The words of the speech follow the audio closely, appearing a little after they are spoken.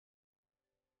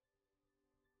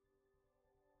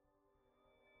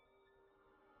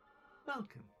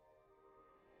Welcome.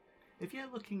 If you're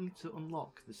looking to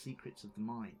unlock the secrets of the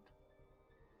mind,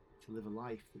 to live a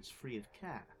life that's free of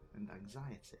care and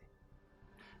anxiety,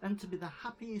 and to be the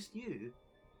happiest you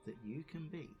that you can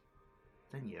be,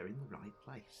 then you're in the right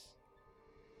place.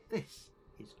 This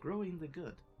is Growing the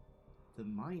Good, the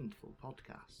Mindful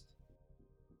Podcast.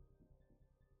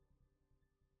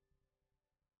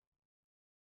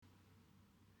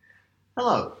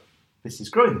 Hello, this is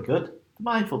Growing the Good, the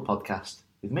Mindful Podcast,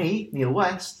 with me, Neil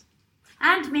West.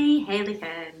 And me, Hayley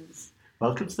Kearns.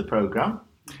 Welcome to the programme.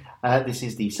 This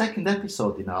is the second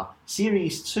episode in our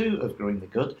Series 2 of Growing the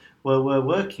Good, where we're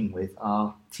working with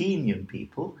our teen young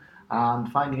people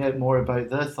and finding out more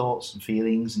about their thoughts and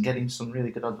feelings and getting some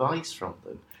really good advice from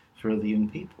them for other young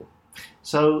people.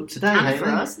 So today, and Hayley, for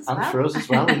us as well. For us as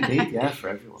well, indeed, yeah, for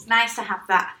everyone. It's nice to have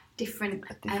that different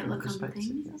outlook on perspective,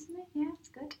 things, yeah. isn't it? Yeah, it's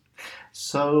good.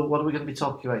 So what are we going to be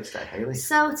talking about today, Hayley?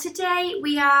 So today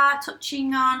we are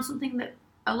touching on something that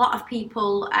a lot of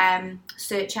people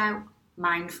search out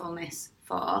mindfulness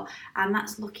for, and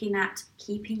that's looking at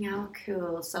keeping our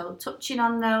cool. So touching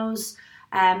on those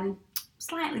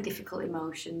slightly difficult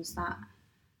emotions that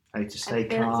How to stay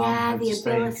calm, how to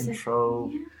stay in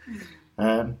control.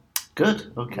 Yeah.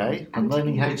 Good, okay. And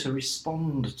learning how yeah. to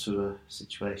respond to a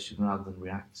situation rather than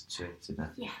react to it, isn't it?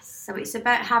 Yes, so it's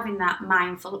about having that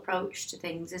mindful approach to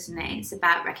things, isn't it? It's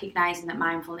about recognising that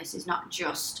mindfulness is not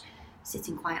just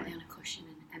sitting quietly on a cushion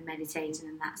and meditating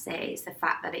and that's it. It's the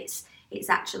fact that it's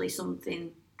actually something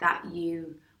that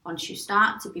you, once you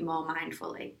start to be more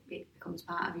mindful, it becomes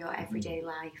part of your everyday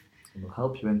life. It will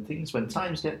help you when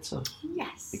times get tough.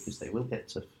 Yes. Because they will get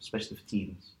tough, especially for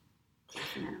teens.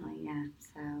 Definitely, yeah.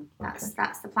 So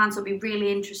that's the plan. So it'll be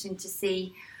really interesting to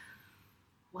see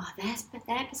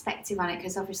their perspective on it,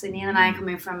 because obviously Neil and I are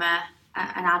coming from an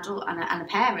adult and a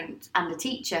parent and a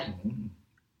teacher. Mm-hmm.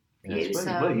 Yes,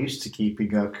 we're used to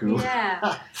keeping our cool.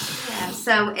 Yeah.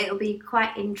 So it'll be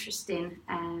quite interesting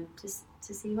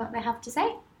to see what they have to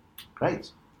say.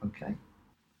 Great. Okay.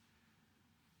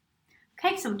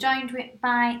 Okay, so I'm joined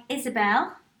by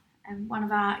Isabel, one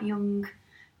of our young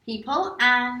people,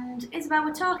 and Isabel,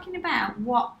 we're talking about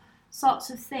what sorts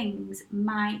of things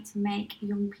might make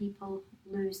young people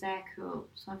lose their cool.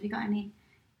 So have you got any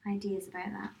ideas about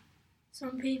that?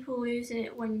 Some people lose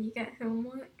it when you get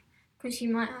homework because you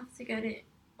might have to get it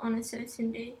on a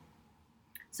certain day.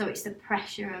 So it's the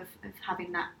pressure of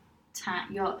having that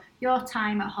time, your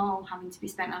time at home having to be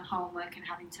spent on homework and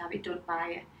having to have it done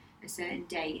by a certain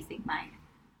day, you think might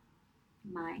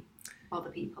bother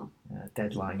people?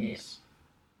 Deadlines. Yeah.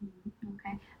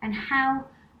 Okay. And how,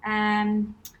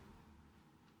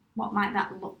 what might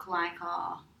that look like?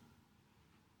 Or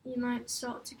You might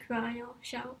start to cry or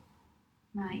shout.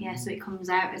 right, yeah. So it comes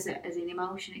out as an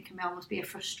emotion. It can almost be a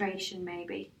frustration,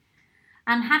 maybe.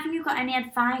 And have you got any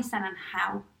advice then on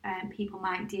how people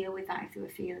might deal with that if they were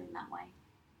feeling that way?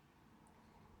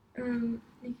 You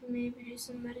can maybe do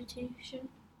some meditation.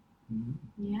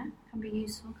 Mm-hmm. Yeah, can be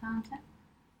useful, can't it?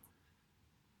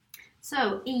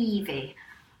 So Evie,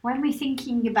 when we've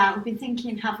been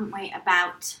thinking, haven't we,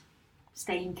 about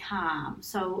staying calm.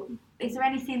 So is there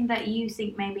anything that you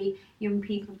think maybe young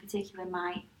people in particular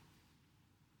might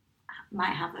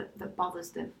have that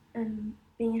bothers them?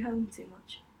 Being home too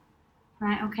much.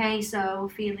 Right, okay, so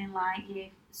feeling like you're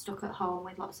stuck at home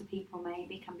with lots of people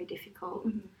maybe can be difficult.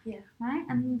 Mm-hmm. Yeah. Right,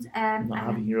 and Not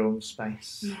having your own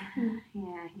space.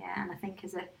 Yeah, and I think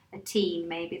as a teen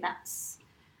maybe that's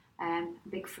a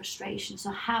big frustration.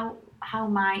 So how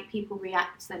might people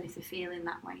react then if they're feeling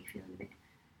that way, feeling a bit?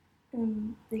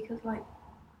 They could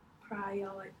cry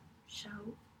or shout,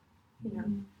 you know.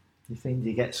 Do you think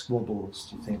you get squabbles?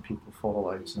 Do you think people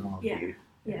fall out and argue?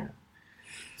 Yeah.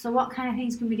 So what kind of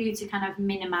things can we do to kind of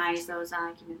minimise those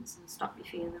arguments and stop you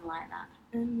feeling like that?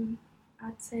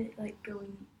 I'd say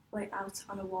going out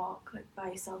on a walk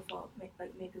by yourself or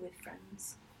maybe with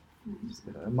friends. Just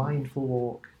a mindful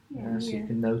walk. So you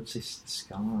can notice the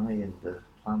sky and the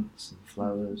plants and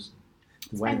flowers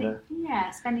and the weather.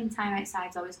 Spending time outside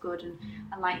is always good, and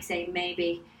like you say,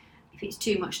 maybe if it's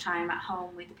too much time at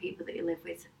home with the people that you live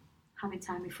with, having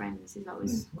time with friends is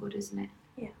always good, isn't it?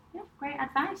 Yeah, great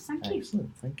advice, thank you.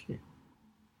 Excellent, thank you.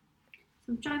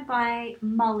 So I'm joined by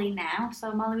Molly now.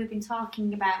 So Molly, we've been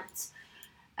talking about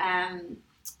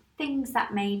things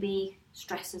that maybe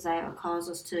stress us out or cause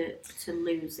us to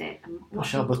lose it. And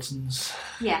Push our buttons.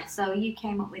 Yeah, so you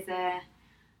came up with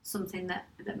something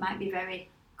that might be very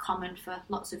common for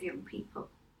lots of young people.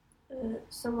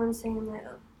 Someone saying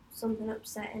something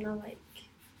upsetting or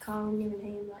calling you a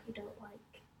name that you don't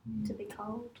like to be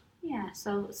called. Yeah,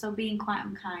 so being quite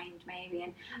unkind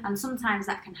maybe, and sometimes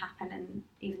that can happen, and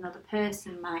even though the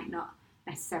person might not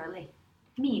necessarily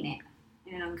mean it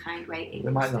in an unkind way. It They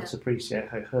can might not still- appreciate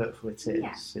how hurtful it is.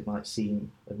 Yeah. It might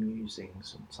seem amusing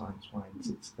sometimes while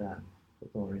it's them,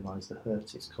 but they'll realise the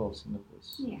hurt it's causing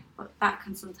others. Yeah, but that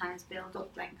can sometimes build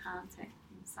up then, can't it,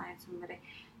 inside somebody?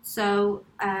 So,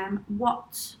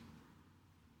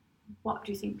 what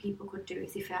do you think people could do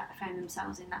if they found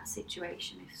themselves in that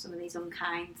situation, if some of these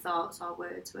unkind thoughts or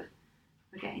words were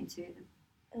getting to them?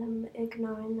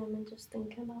 Ignoring them and just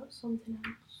thinking about something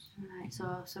else. Right,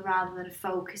 so rather than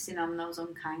focusing on those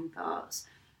unkind thoughts,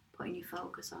 putting your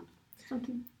focus on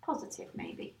something positive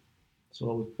maybe.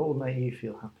 So what would make you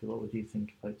feel happy? What would you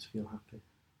think about to feel happy?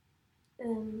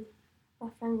 My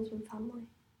friends and family.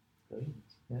 Brilliant.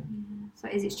 Yeah. So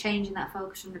is it changing that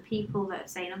focus from the people that are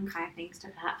saying unkind things to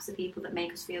perhaps the people that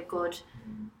make us feel good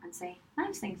and say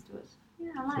nice things to us?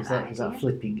 Yeah, I like Is that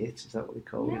flipping it? Is that what we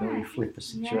call it? Yeah. You flip a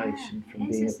situation Yeah, from it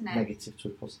is, being isn't it? negative to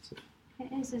a positive.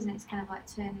 It is, isn't it? It's kind of like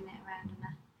turning it around.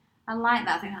 And I like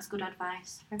that. I think that's good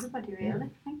advice for everybody, really. Yeah.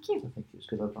 Thank you. I think it was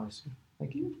good advice.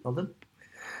 Thank you. Well done.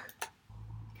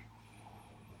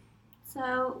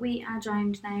 So we are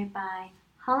joined now by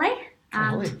Holly.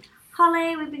 Holly.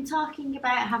 Holly, we've been talking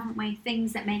about, haven't we,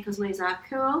 things that make us lose our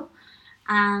cool.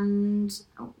 And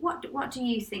what do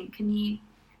you think? Can you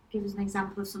give us an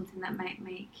example of something that might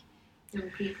make young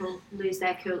people lose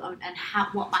their cool, and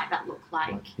what might that look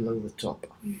like? Like below the top.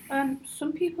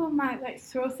 Some people might like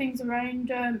throw things around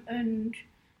and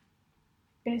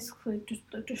basically just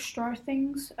destroy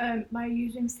things by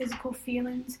using physical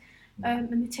feelings, and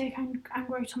they take anger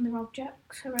out on their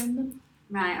objects around them.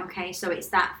 Right, okay, so it's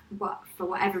that, for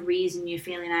whatever reason you're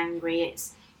feeling angry,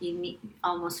 it's you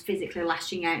almost physically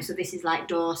lashing out. So this is like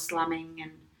door slamming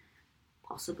and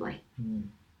possibly. Do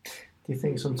you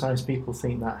think sometimes people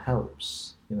think that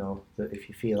helps? You know, that if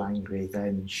you feel angry,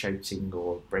 then shouting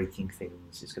or breaking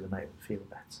things is going to make them feel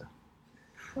better?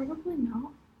 Probably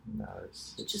not. No,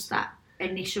 it's Just that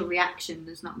initial reaction,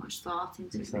 there's not much thought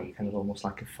into It's it. that Maybe. kind of almost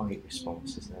like a fight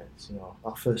response, isn't it? You know,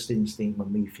 our first instinct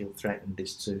when we feel threatened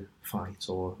is to fight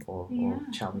or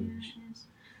challenge. Yeah, it is.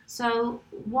 So,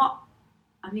 what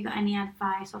have you got any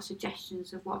advice or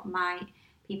suggestions of what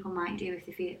people might do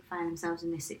if they find themselves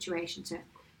in this situation to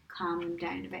calm them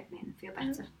down a bit, make them feel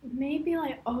better? Maybe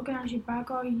like organise your bag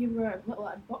or your little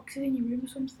like boxes in your room or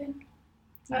something.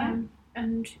 Yeah.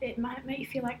 And it might make you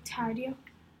feel like tidier.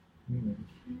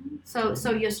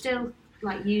 So you're still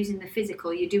like using the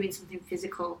physical. You're doing something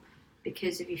physical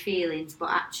because of your feelings, but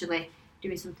actually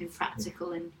doing something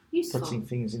practical and useful. Putting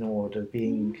things in order,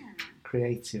 being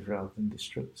creative rather than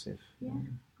destructive. Yeah,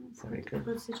 that's Very a good.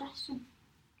 good suggestion.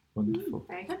 Wonderful.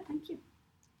 Very good, thank you.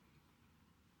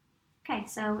 Okay,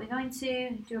 so we're going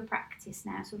to do a practice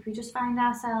now. So if we just find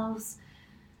ourselves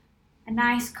a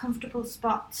nice, comfortable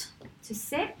spot to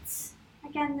sit.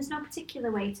 Again, there's no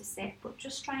particular way to sit, but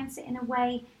just try and sit in a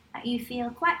way that you feel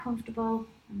quite comfortable,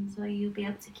 and so you'll be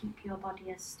able to keep your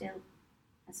body as still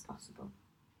as possible.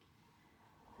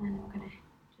 And I'm going to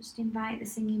just invite the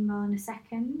singing bowl in a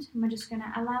second, and we're just going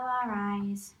to allow our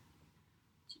eyes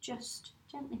to just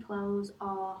gently close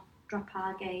or drop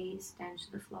our gaze down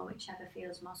to the floor, whichever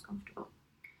feels most comfortable.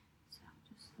 So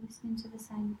just listening to the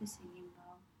sound of the singing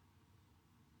bowl.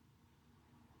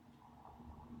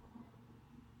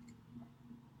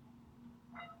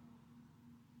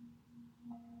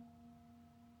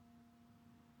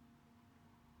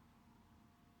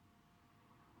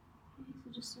 So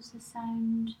just as the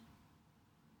sound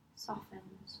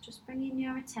softens, just bringing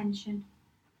your attention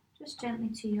just gently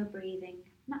to your breathing,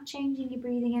 not changing your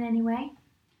breathing in any way,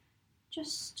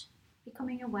 just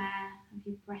becoming aware of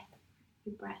your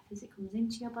breath as it comes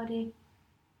into your body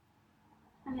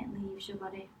and it leaves your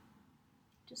body.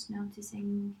 Just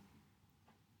noticing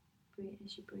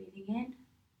as you're breathing in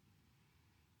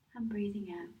and breathing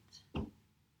out.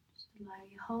 Just allow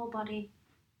your whole body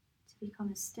to become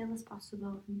as still as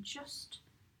possible and just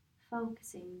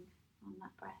focusing on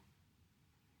that breath.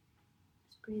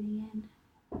 Just breathing in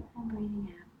and breathing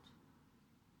out.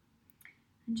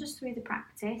 And just through the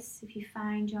practice, if you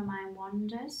find your mind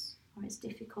wanders or it's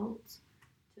difficult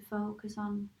to focus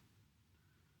on,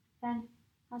 then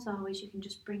as always you can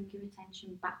just bring your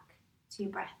attention back to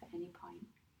your breath at any point.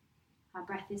 Our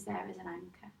breath is there as an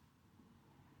anchor.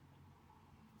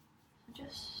 So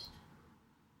just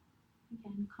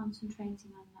again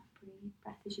concentrating on that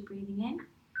breath as you're breathing in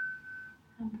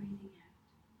and breathing out.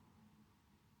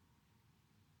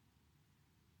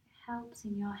 It helps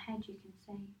in your head, you can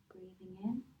say breathing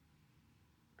in,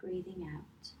 breathing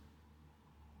out.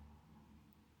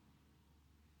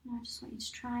 Now I just want you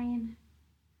to try and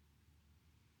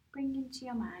bring into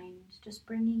your mind, just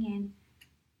bringing in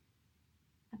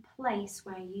a place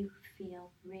where you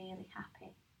feel really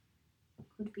happy. It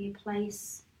could be a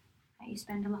place that you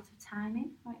spend a lot of time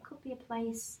in, or it could be a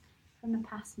place from a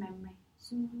past memory,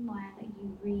 somewhere that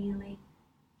you really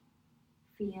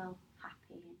feel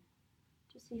happy in.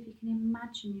 Just see if you can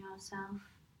imagine yourself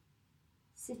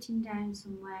sitting down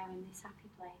somewhere in this happy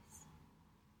place.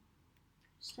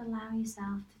 Just allow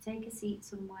yourself to take a seat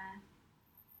somewhere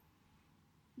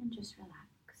and just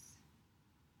relax.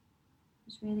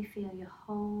 Just really feel your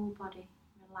whole body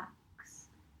relax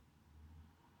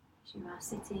as you are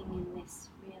sitting in this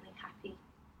really happy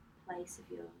place of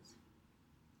yours.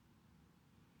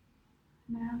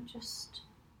 Now just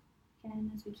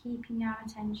again, as we're keeping our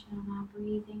attention on our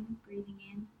breathing, breathing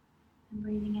in and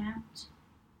breathing out,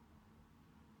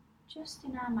 just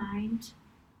in our mind,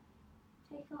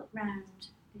 take a look round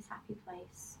this happy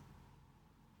place.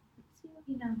 See what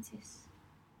you notice.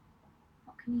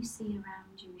 What can you see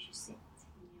around you as you sit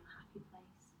in your happy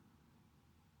place?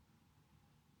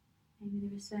 Maybe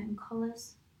there are certain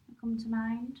colours that come to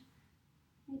mind.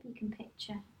 Maybe you can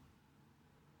picture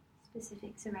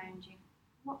specifics around you.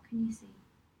 What can you see?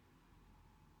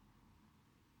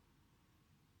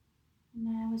 And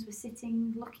now as we're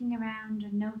sitting, looking around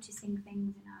and noticing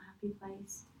things in our happy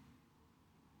place,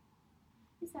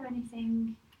 is there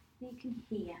anything that you can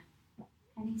hear?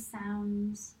 Any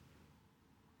sounds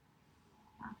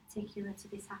that are particular to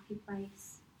this happy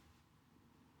place?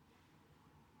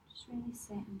 Just really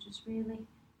sit and just really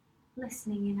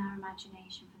listening in our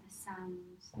imagination for the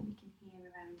sounds that we can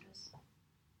hear around us.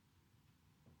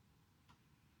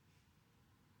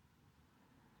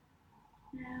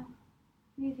 Now,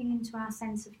 moving into our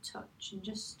sense of touch and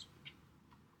just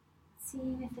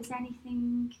seeing if there's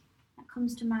anything that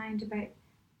comes to mind about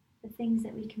the things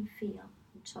that we can feel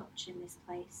and touch in this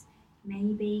place.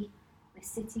 Maybe we're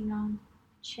sitting on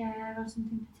a chair or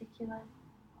something particular.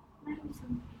 Maybe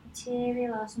some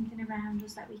material or something around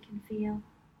us that we can feel.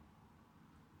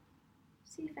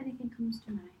 See if anything comes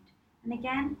to mind. And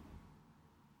again,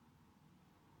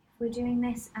 if we're doing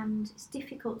this and it's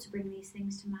difficult to bring these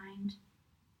things to mind,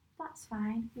 that's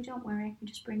fine, we don't worry, we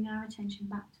just bring our attention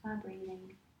back to our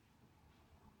breathing.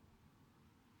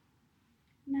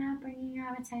 Now bringing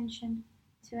our attention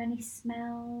to any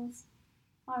smells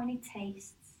or any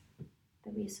tastes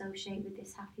that we associate with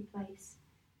this happy place.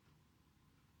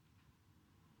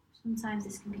 Sometimes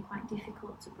this can be quite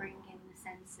difficult to bring in the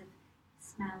sense of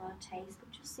smell or taste,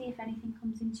 but just see if anything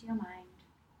comes into your mind.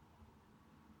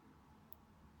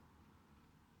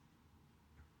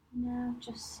 Now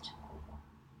just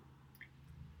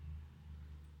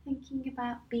thinking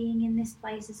about being in this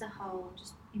place as a whole,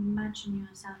 just imagine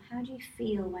yourself. How do you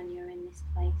feel when you're in this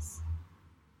place?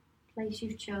 Place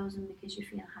you've chosen because you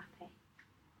feel happy.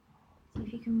 See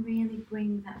if you can really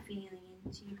bring that feeling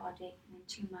into your body and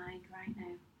into your mind right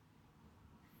now.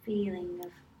 Feeling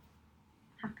of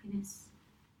happiness,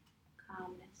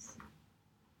 calmness.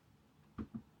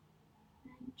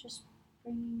 And just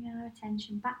bringing our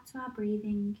attention back to our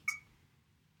breathing,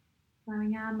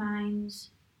 allowing our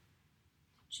minds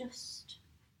just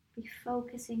be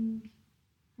focusing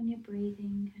on your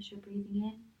breathing as you're breathing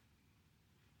in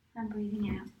and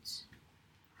breathing out.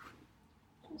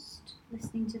 Just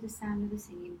listening to the sound of the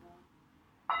singing bowl.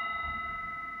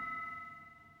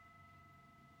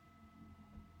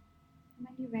 And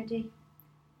when you're ready,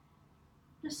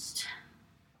 just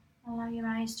allow your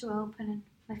eyes to open and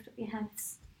lift up your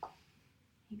heads.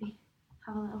 Maybe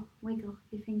have a little wiggle of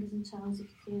your fingers and toes if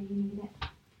you feel you need it.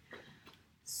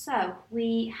 So,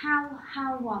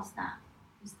 how was that?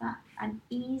 Was that an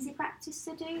easy practice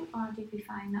to do, or did we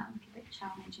find that a little bit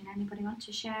challenging? Anybody want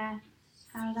to share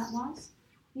how that was?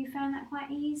 You found that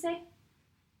quite easy?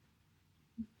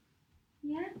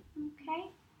 Yeah?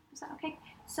 Okay. Was that okay?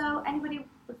 So, anybody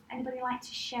like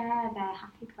to share their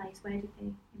happy place? Where did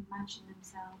they imagine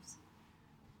themselves?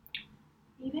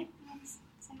 Evie, you want to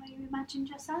say where you imagined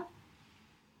yourself?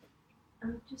 I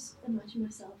would just imagine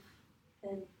myself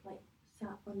like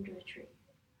sat under a tree.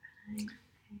 Right.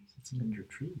 Sitting under a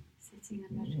tree. Sitting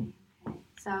under a tree. Okay.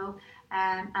 So,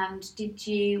 and did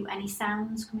you any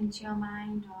sounds come into your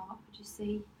mind, or what could you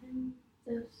see?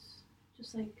 There's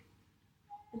just like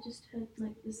I just heard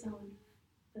like the sound of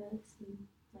birds and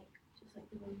like just like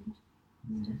the wind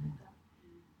and stuff like that.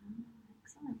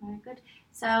 Excellent, very good.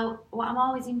 So, what I'm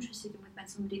always interested in when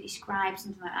somebody describes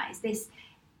something like that is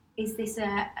this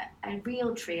a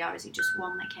real tree, or is it just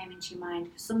one that came into your mind?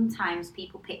 Because sometimes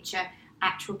people picture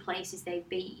actual places they've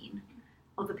been.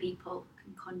 Other people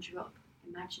can conjure up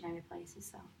imaginary places.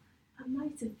 So I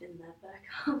might have been there, but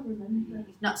I can't remember.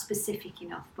 It's not specific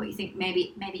enough, but you think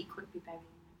maybe it could be buried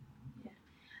in there. Yeah.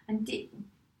 And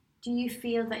Do you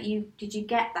feel that did you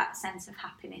get that sense of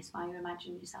happiness while you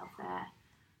imagined yourself there?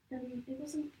 It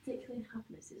wasn't particularly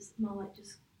happiness, it's more like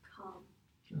just calm.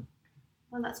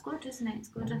 Well, that's good, isn't it? It's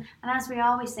good. And as we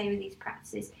always say with these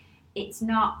practices, it's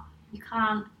not, you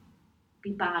can't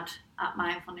be bad at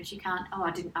mindfulness. You can't,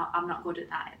 I'm not good at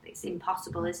that. It's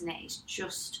impossible, isn't it? It's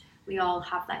just, we all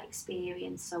have that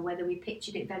experience. So whether we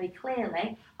pictured it very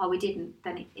clearly or we didn't,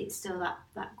 then it's still that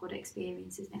good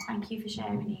experience, isn't it? Thank you for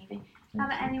sharing, Evie. How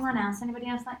about anyone else? Anybody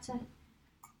else like to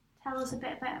tell us a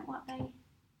bit about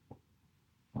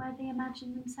where they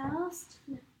imagine themselves?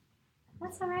 No.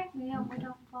 That's all right. We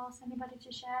don't force anybody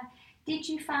to share. Did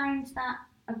you find that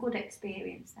a good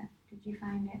experience then? Did you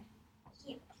find it?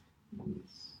 Yeah.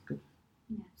 Good.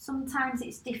 Yeah. Sometimes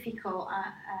it's difficult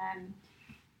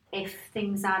if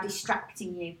things are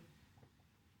distracting you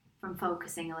from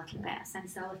focusing a little bit. I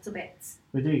sense a little bit.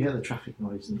 We do get the traffic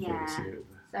noise and Yeah. things here at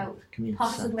the So community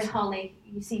possibly centre. Holly,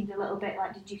 you seemed a little bit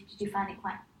like. Did you find it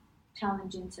quite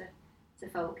challenging to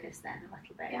focus then a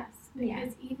little bit? Yes,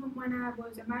 because even when I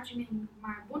was imagining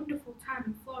my wonderful time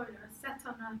in Florida, sat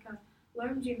on like a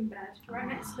lounging bed right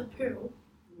next to the pool,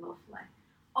 Lovely.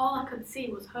 all I could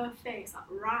see was her face, like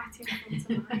right in front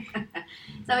of me.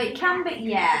 So it can be,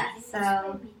 yeah.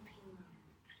 So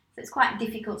it's quite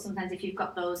difficult sometimes if you've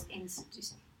got those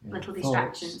just Yeah. little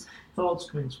distractions. Thoughts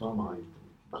come into our mind.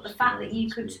 But the fact that you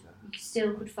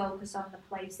still could focus on the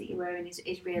place that you were in is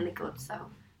really good. So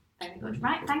very good.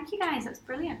 Right, thank you guys. That's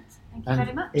brilliant. Thank you And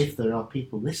very much. if there are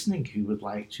people listening who would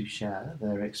like to share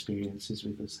their experiences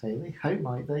with us, Hayley, how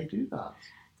might they do that?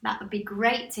 That would be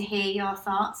great to hear your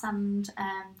thoughts and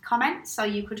comments. So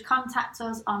you could contact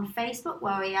us on Facebook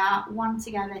where we are One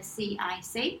Together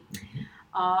CIC,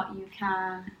 or you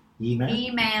can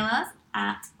email us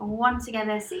at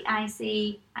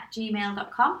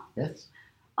onetogethercic@gmail.com, Yes.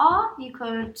 or you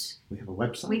could. We have a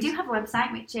website. We do have a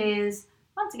website which is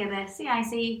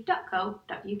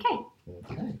onetogethercic.co.uk.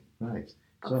 Okay, right.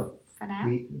 So For now,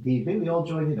 the bit we all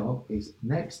join in on is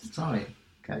next time.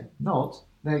 Okay, not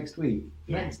next week.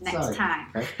 next time.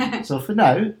 Okay. So for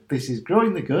now, this is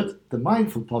Growing the Good, the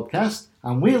Mindful Podcast,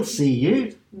 and we'll see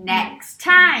you Next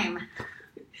time.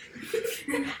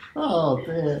 Oh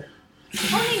dear.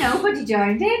 Only nobody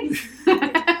joined in.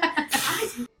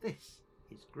 This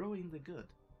is Growing the Good,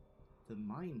 the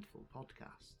Mindful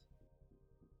Podcast.